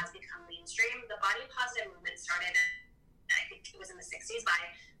definitely has become mainstream. The body positive movement started, I think it was in the 60s, by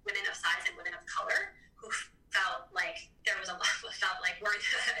women of size and women of color who felt like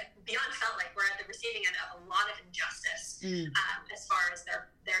we're at the receiving end of a lot of injustice as far as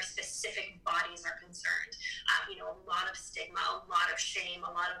their specific bodies are concerned. A lot of stigma, a lot of shame,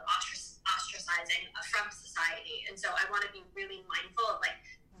 a lot of ostracizing from society. And so I want to be really mindful of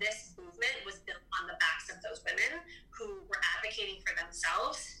this movement was built on the backs of those women who were advocating for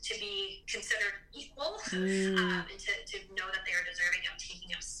themselves to be considered equal and to know that they are deserving of taking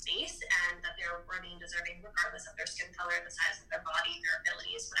up space and that they're worthy and deserving regardless of their skin color, the size of their body, their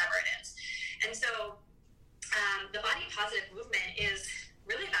abilities, whatever it is. And so the body positive movement is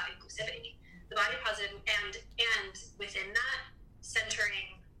really about inclusivity. The body positive and within that,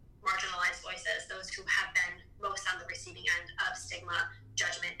 centering marginalized voices, those who have been most on the receiving end of stigma,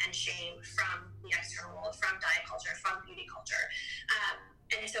 judgment, and shame from the external world, from diet culture, from beauty culture.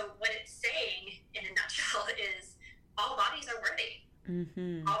 And so what it's saying in a nutshell is all bodies are worthy.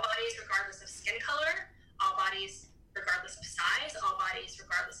 Mm-hmm. All bodies regardless of skin color, all bodies regardless of size, all bodies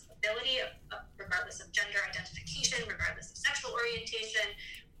regardless of ability, regardless of gender identification, regardless of sexual orientation,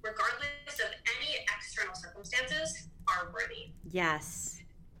 regardless of any external circumstances, are worthy. Yes.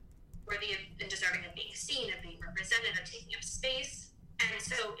 Worthy and deserving of being seen, of being represented, of taking up space. And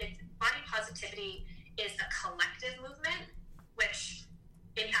so body positivity is a collective movement which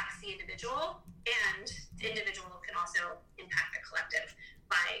impacts the individual, and the individual can also impact the collective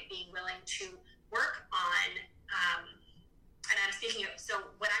by being willing to work on, and I'm speaking of,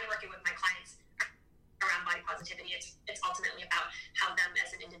 so when I'm working with my clients around body positivity, it's ultimately about how them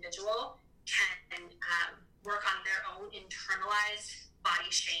as an individual can work on their own internalized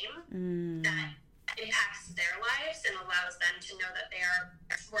body shame that impacts their lives and allows them to know that they are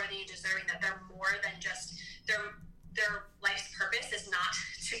worthy, deserving, that they're more than just their life's purpose is not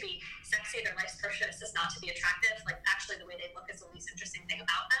to be sexy, their life's purpose is not to be attractive. Actually the way they look is the least interesting thing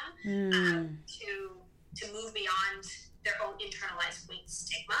about them. To move beyond their own internalized weight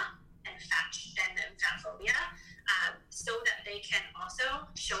stigma and fat phobia, so that they can also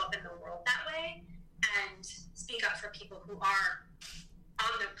show up in the world that way and speak up for people who are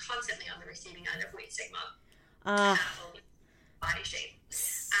constantly on the receiving end of weight stigma, body shame.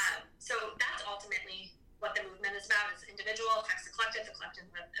 So that's ultimately what the movement is about. Is individual affects the collective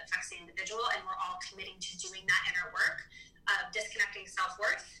affects the individual, and we're all committing to doing that inner work of disconnecting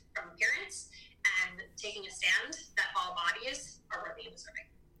self-worth from appearance and taking a stand that all bodies are worthy and deserving.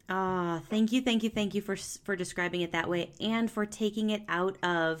 Thank you for describing it that way, and for taking it out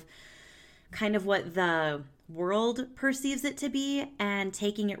of kind of what the world perceives it to be, and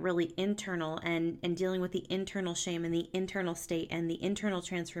taking it really internal and dealing with the internal shame and the internal state and the internal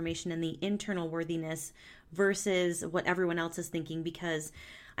transformation and the internal worthiness versus what everyone else is thinking. Because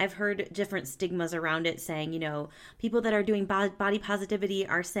I've heard different stigmas around it saying, people that are doing body positivity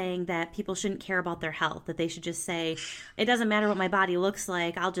are saying that people shouldn't care about their health, that they should just say, it doesn't matter what my body looks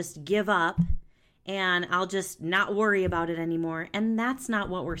like, I'll just give up and I'll just not worry about it anymore. And that's not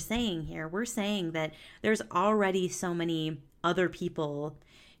what we're saying here. We're saying that there's already so many other people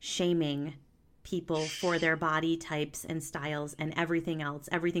shaming people for their body types and styles and everything else,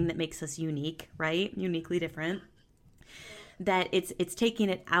 everything that makes us unique, right? Uniquely different. That it's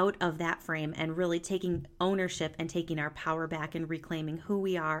taking it out of that frame and really taking ownership and taking our power back and reclaiming who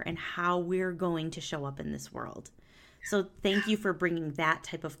we are and how we're going to show up in this world. So thank you for bringing that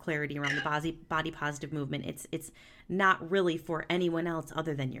type of clarity around the body positive movement. It's not really for anyone else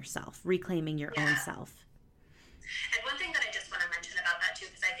other than yourself, reclaiming your own self. And one thing that I just want to mention about that too,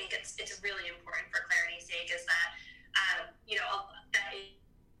 because I think it's really important for clarity's sake, is that that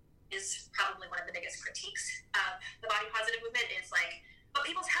is probably one of the biggest critiques of the body positive movement is like, but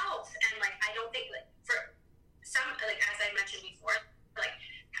people's health, and like I don't think that for some, like as I mentioned before, like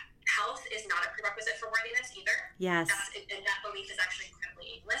health is not a prerequisite for worthiness either. Yes. And that belief is actually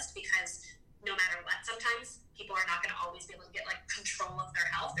incredibly ableist, because no matter what, sometimes people are not going to always be able to get like control of their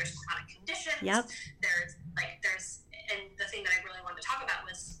health. There's chronic conditions. Yep. And the thing that I really wanted to talk about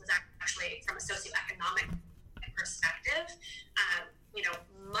was actually from a socioeconomic perspective.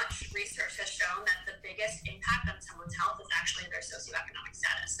 Much research has shown that the biggest impact on someone's health is actually their socioeconomic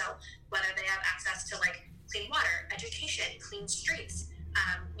status. So whether they have access to like clean water, education, clean streets,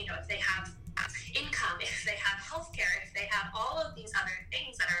 if they have income, if they have healthcare, if they have all of these other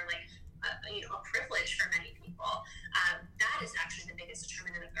things that are like, a privilege for many people, that is actually the biggest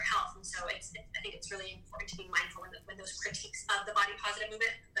determinant of their health. And so I think it's really important to be mindful when those critiques of the body positive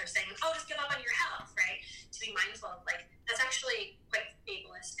movement, they're saying, oh, just give up on your health, right? To be mindful of like, that's actually quite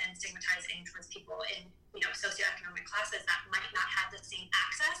ableist and stigmatizing towards people in, socioeconomic classes that might not have the same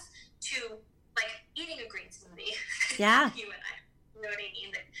access to like eating a green smoothie. Yeah. You and I. You know what I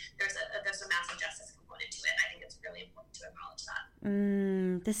mean? That there's a massive justice component to it. I think it's really important to acknowledge that.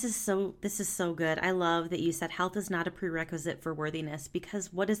 This is so good. I love that you said health is not a prerequisite for worthiness,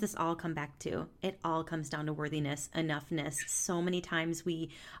 because what does this all come back to? It all comes down to worthiness, enoughness. So many times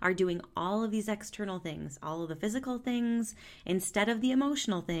we are doing all of these external things, all of the physical things, instead of the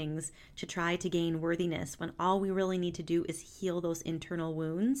emotional things, to try to gain worthiness, when all we really need to do is heal those internal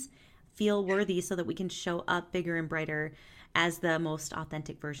wounds, feel worthy so that we can show up bigger and brighter as the most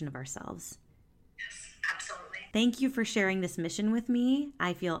authentic version of ourselves. Yes, absolutely. Thank you for sharing this mission with me.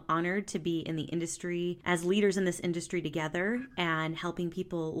 I feel honored to be in the industry as leaders in this industry together and helping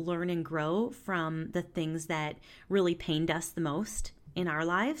people learn and grow from the things that really pained us the most in our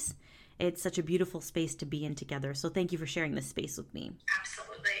lives. It's such a beautiful space to be in together. So thank you for sharing this space with me.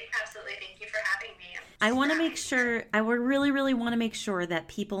 Absolutely. Thank you for having me. I want to make sure, I would really want to make sure that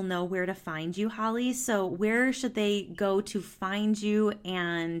people know where to find you, Holly. So where should they go to find you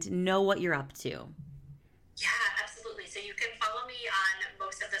and know what you're up to? Yeah, absolutely. So you can follow me on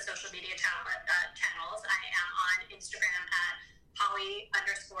most of the social media channels. I am on Instagram at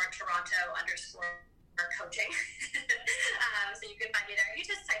Holly_Toronto_coaching. So you can find me there. You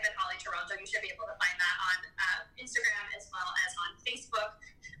just type in Holly Toronto. You should be able to find that on Instagram as well as on Facebook.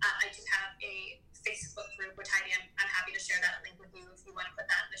 I do have a Facebook group, which I'm happy to share that link with you if you want to put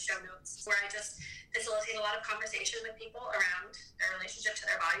that in the show notes, where I just facilitate a lot of conversation with people around their relationship to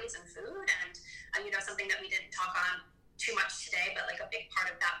their bodies and food. And, something that we didn't talk on too much today, but like a big part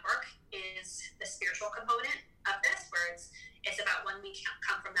of that work is the spiritual component of this, where it's about when we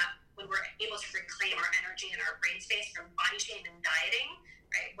come from that, when we're able to reclaim our energy and our brain space from body shame and dieting,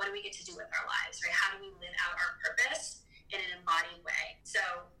 right? What do we get to do with our lives, right? How do we live out our purpose in an embodied way? So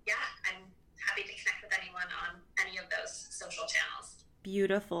yeah, I'm happy to connect with anyone on any of those social channels.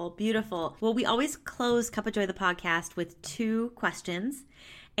 Beautiful. Well, we always close Cup of Joy, the podcast, with 2 questions.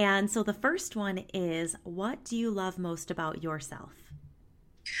 And so the first one is, what do you love most about yourself?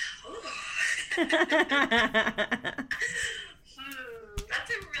 That's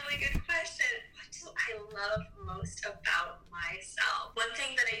a really good question. What do I love most about myself? One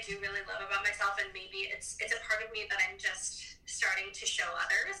thing that I do really love about myself, and maybe it's a part of me that I'm just starting to show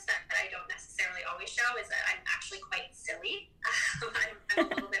others that I don't necessarily always show, is that I'm actually quite silly. I'm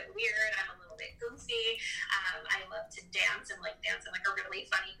a little bit weird. I'm a little bit goofy. I love to dance and dance in a really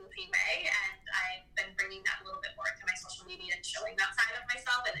funny, goofy way. And I've been bringing that a little bit more into my social media and showing that side of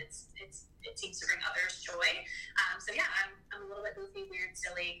myself. And it seems to bring others joy. So yeah, I'm a little bit goofy, weird,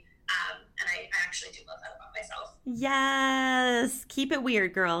 silly. And I actually do love that about myself. Yes. Keep it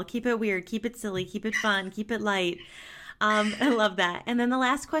weird, girl. Keep it weird. Keep it silly. Keep it fun. Keep it light. I love that. And then the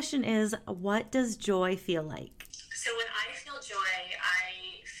last question is, what does joy feel like? So when I feel joy,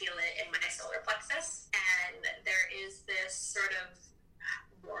 I feel it in my solar plexus. And there is this sort of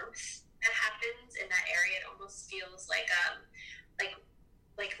warmth that happens in that area. It almost feels like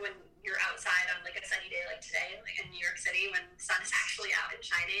when you're outside on like a sunny day like today, like in New York City, when the sun is actually out and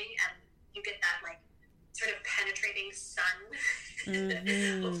shining, and you get that like sort of penetrating sun,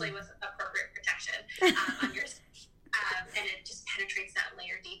 hopefully with appropriate protection on your skin, and it just penetrates that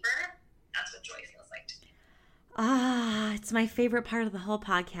layer deeper. That's what joy feels like to me. It's my favorite part of the whole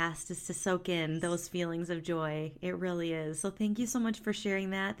podcast is to soak in those feelings of joy. It really is. So thank you so much for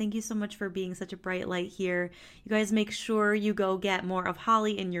sharing that. Thank you so much for being such a bright light here. You guys make sure you go get more of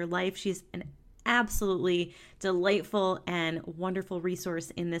Holly in your life. She's an absolutely delightful and wonderful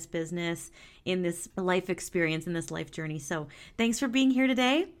resource in this business, in this life experience, in this life journey. So thanks for being here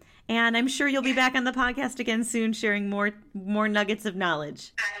today. And I'm sure you'll be back on the podcast again soon, sharing more nuggets of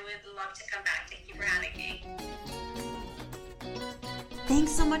knowledge. I would love to come back. Thank you for having me.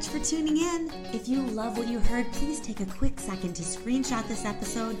 Thanks so much for tuning in. If you love what you heard, please take a quick second to screenshot this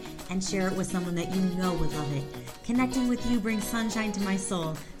episode and share it with someone that you know would love it. Connecting with you brings sunshine to my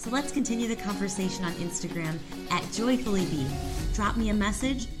soul, so let's continue the conversation on Instagram at JoyfullyBe. Drop me a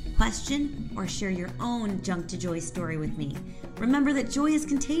message, question, or share your own Junk to Joy story with me. Remember that joy is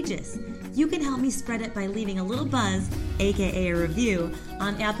contagious. You can help me spread it by leaving a little buzz, aka a review,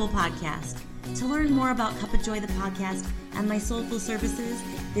 on Apple Podcast. To learn more about Cup of Joy the podcast and my soulful services,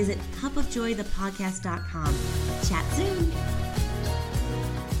 visit cupofjoythepodcast.com. Chat soon.